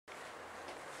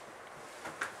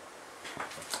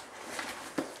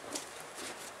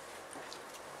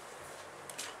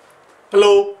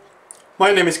Hello,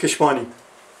 my name is Keshwani.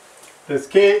 That's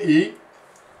Keshwani,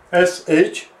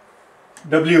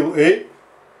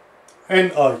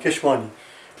 Keshwani.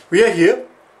 We are here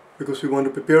because we want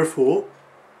to prepare for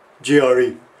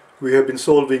GRE. We have been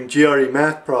solving GRE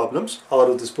math problems out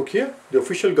of this book here, the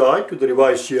official guide to the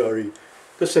revised GRE,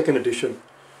 the second edition.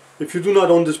 If you do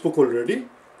not own this book already,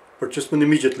 purchase one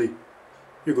immediately.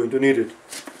 You're going to need it.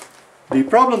 The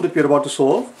problem that we are about to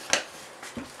solve,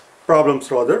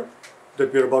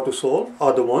 that we are about to solve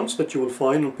are the ones that you will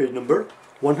find on page number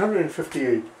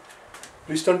 158.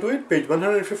 Please turn to it, page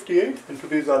 158, and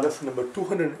today's our lesson number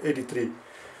 283.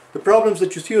 The problems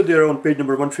that you see there on page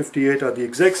number 158 are the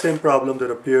exact same problem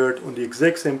that appeared on the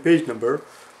exact same page number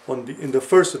in the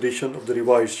first edition of the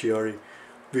revised GRE.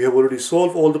 We have already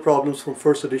solved all the problems from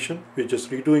first edition. We're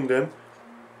just redoing them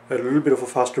at a little bit of a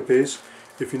faster pace.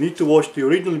 If you need to watch the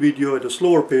original video at a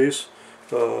slower pace,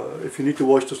 if you need to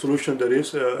watch the solution that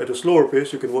is at a slower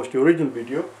pace, you can watch the original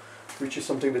video, which is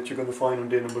something that you're going to find on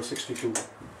day number 62.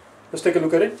 Let's take a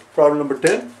look at it. Problem number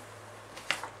 10.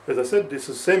 As I said, this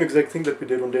is the same exact thing that we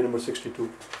did on day number 62.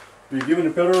 We're given a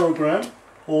parallelogram,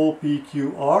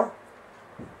 OPQR.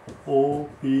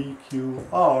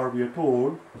 OPQR, we are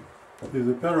told, is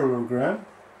a parallelogram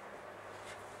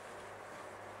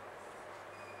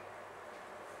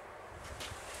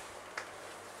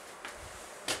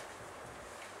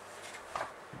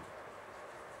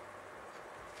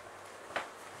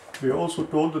we are also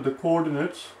told that the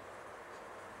coordinates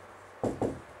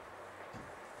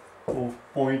of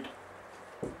point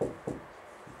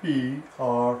P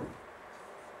are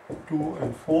 2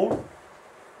 and 4.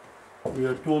 We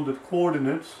are told that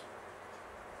coordinates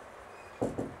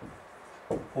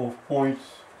of point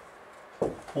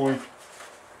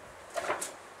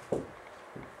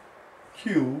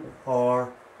Q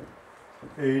are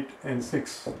 8 and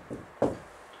 6. The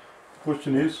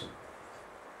question is,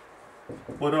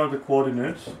 what are the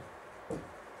coordinates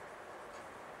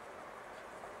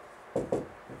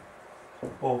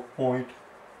of point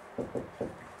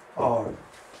R?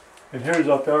 And here is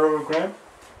our parallelogram.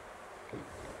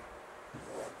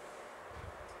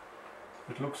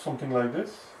 It looks something like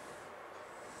this.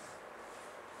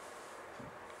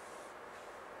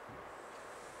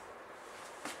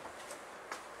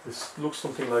 This looks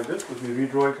something like this. Let me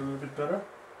redraw it a little bit better.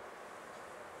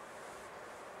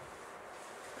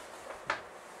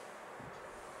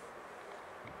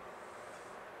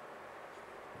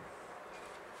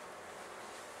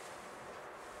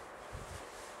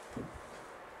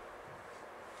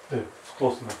 There, it's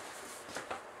close enough.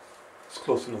 It's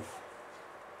close enough.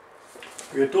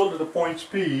 We are told that the point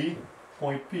P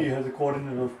has a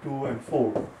coordinate of 2 and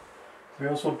 4. We are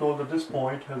also told that this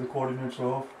point has the coordinates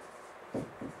of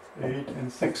 8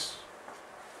 and 6.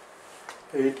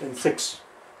 8 and 6.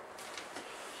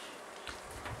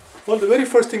 Well, the very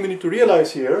first thing we need to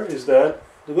realize here is that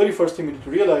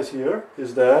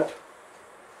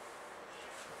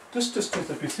this distance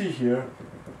that we see here,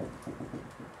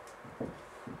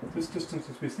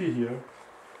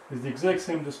 is the exact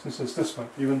same distance as this one.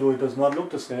 Even though it does not look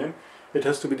the same, it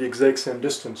has to be the exact same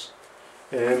distance.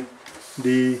 And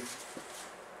the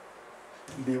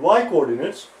y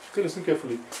coordinates, okay, listen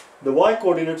carefully, the y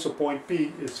coordinates of point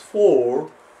P is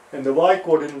 4 and the y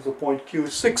coordinates of point Q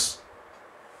is 6.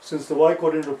 Since the y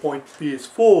coordinate of point P is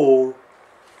 4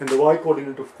 and the y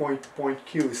coordinate of point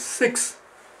Q is 6,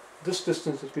 this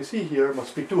distance that we see here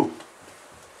must be 2,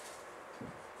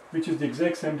 which is the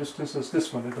exact same distance as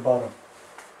this one at the bottom.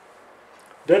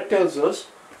 That tells us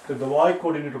that the y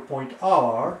coordinate of point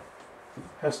R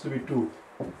has to be 2.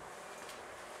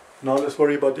 Now let's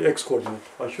worry about the x coordinate.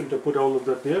 I shouldn't have put all of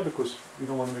that there because we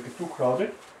don't want to make it too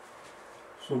crowded.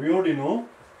 So we already know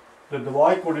that the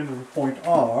y coordinate of point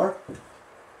R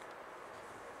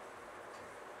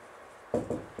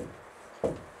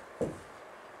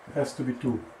has to be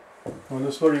 2. Now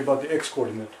let's worry about the x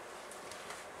coordinate.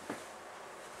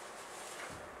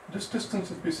 This distance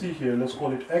that we see here, let's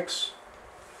call it x.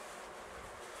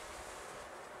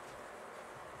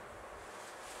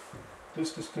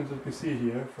 This distance that we see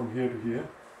here, from here to here,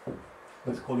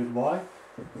 let's call it y.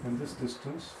 And this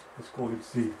distance, let's call it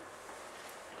z.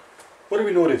 What do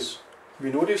we notice?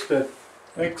 We notice that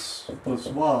x plus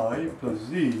y plus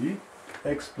z,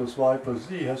 x plus y plus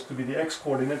z has to be the x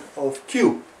coordinate of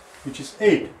q, which is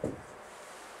 8.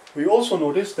 We also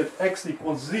notice that x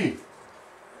equals z.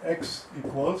 X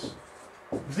equals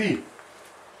z,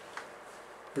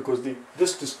 because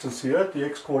this distance here, the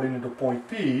x coordinate of point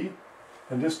P,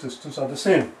 and this distance are the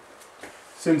same.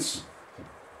 Since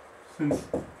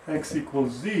x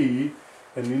equals z,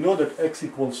 and we know that x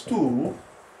equals 2,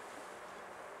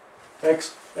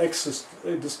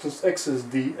 distance x is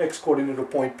the x coordinate of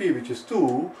point P, which is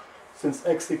 2. Since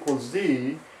x equals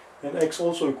z and x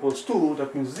also equals 2,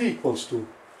 that means z equals 2.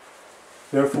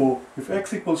 Therefore, if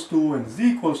x equals 2 and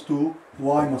z equals 2,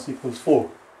 y must equals 4.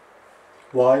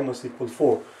 Y must equal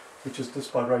 4, which is this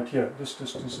part right here. This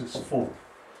distance is 4,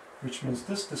 which means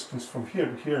this distance from here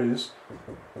to here is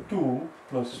 2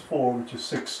 plus 4, which is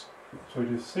 6. So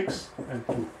it is 6 and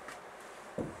 2.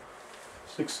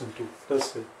 6 and 2.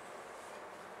 That's it.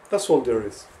 That's all there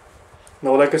is.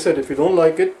 Now, like I said, if you don't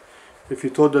like it, if you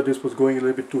thought that this was going a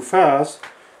little bit too fast,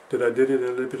 that I did it in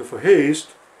a little bit of a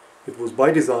haste, it was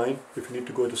by design. If you need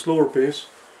to go at a slower pace,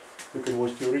 you can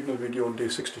watch the original video on day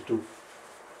 62.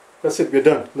 That's it, we're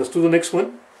done. Let's do the next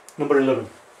one. Number 11.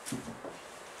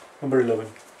 Number 11.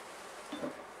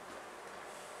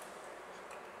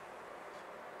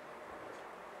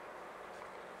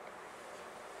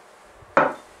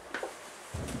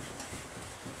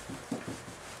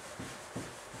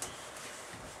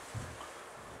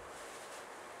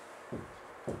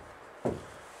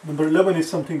 Number 11 is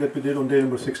something that we did on day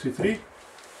number 63,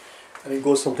 and it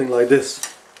goes something like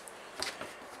this.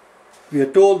 We are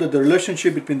told that the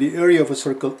relationship between the area of a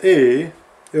circle A,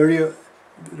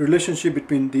 relationship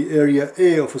between the area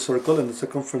A of a circle and the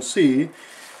circumference C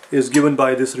is given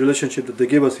by this relationship that they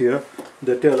give us here.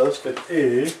 They tell us that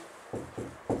A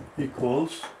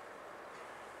equals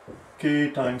K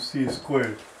times C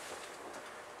squared.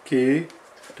 K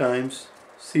times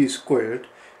C squared.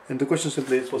 And the question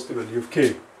simply is, what's the value of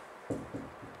K?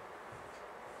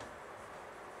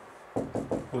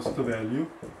 What's the value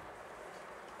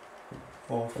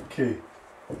of K?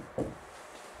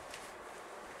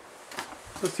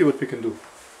 Let's see what we can do.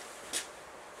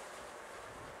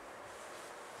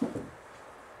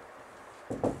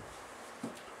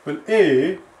 Well,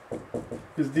 A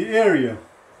is the area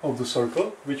of the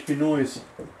circle, which we know is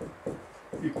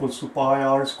equals to pi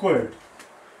r squared.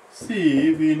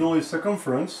 C, we know, is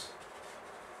circumference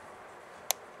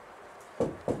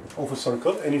of a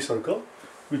circle, any circle,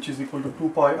 which is equal to 2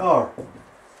 pi r.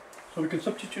 So we can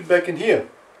substitute back in here.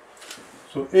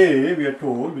 So A, we are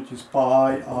told, which is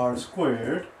pi r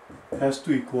squared, has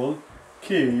to equal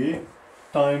K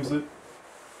times the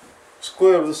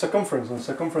square of the circumference, and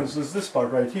circumference is this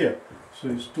part right here. So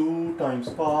it's 2 times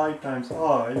pi times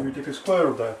I, we take a square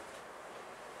of that.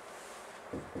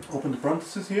 Open the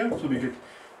parentheses here, so we get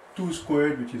 2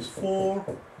 squared, which is 4,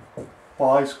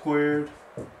 pi squared,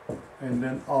 and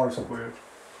then r squared.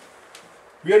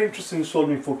 We are interested in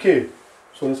solving for K.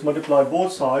 So let's multiply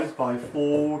both sides by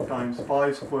 4 times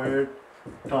pi squared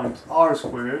times r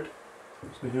squared.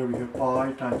 So here we have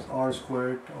pi times r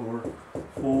squared over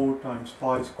 4 times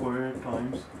pi squared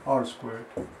times r squared.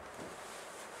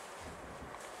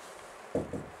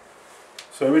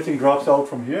 So everything drops out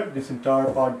from here. This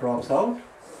entire part drops out,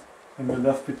 and we're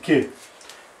left with K.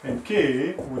 And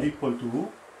K would equal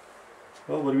to,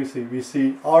 well, what do we see? We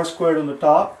see r squared on the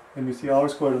top, and we see r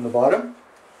squared on the bottom.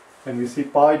 And we see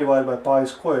pi divided by pi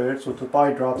squared, so the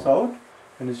pi drops out,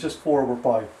 and it's just 4 over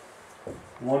pi.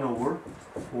 1 over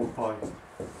 4 pi.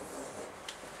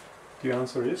 The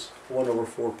answer is 1 over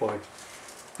 4 pi.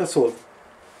 That's all.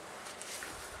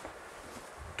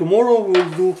 Tomorrow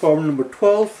we'll do problem number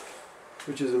 12,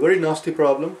 which is a very nasty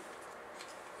problem.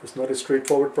 It's not a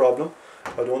straightforward problem.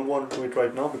 I don't want to do it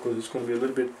right now because it's going to be a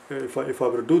little bit, if I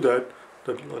were to do that,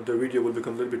 the video will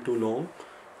become a little bit too long.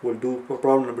 We'll do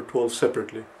problem number 12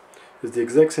 separately. It's the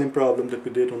exact same problem that we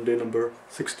did on day number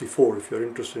 64 if you're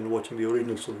interested in watching the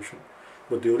original solution.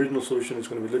 But the original solution is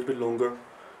going to be a little bit longer.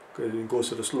 It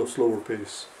goes at a slower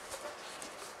pace.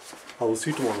 I will see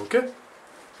you tomorrow, okay?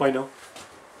 Bye now.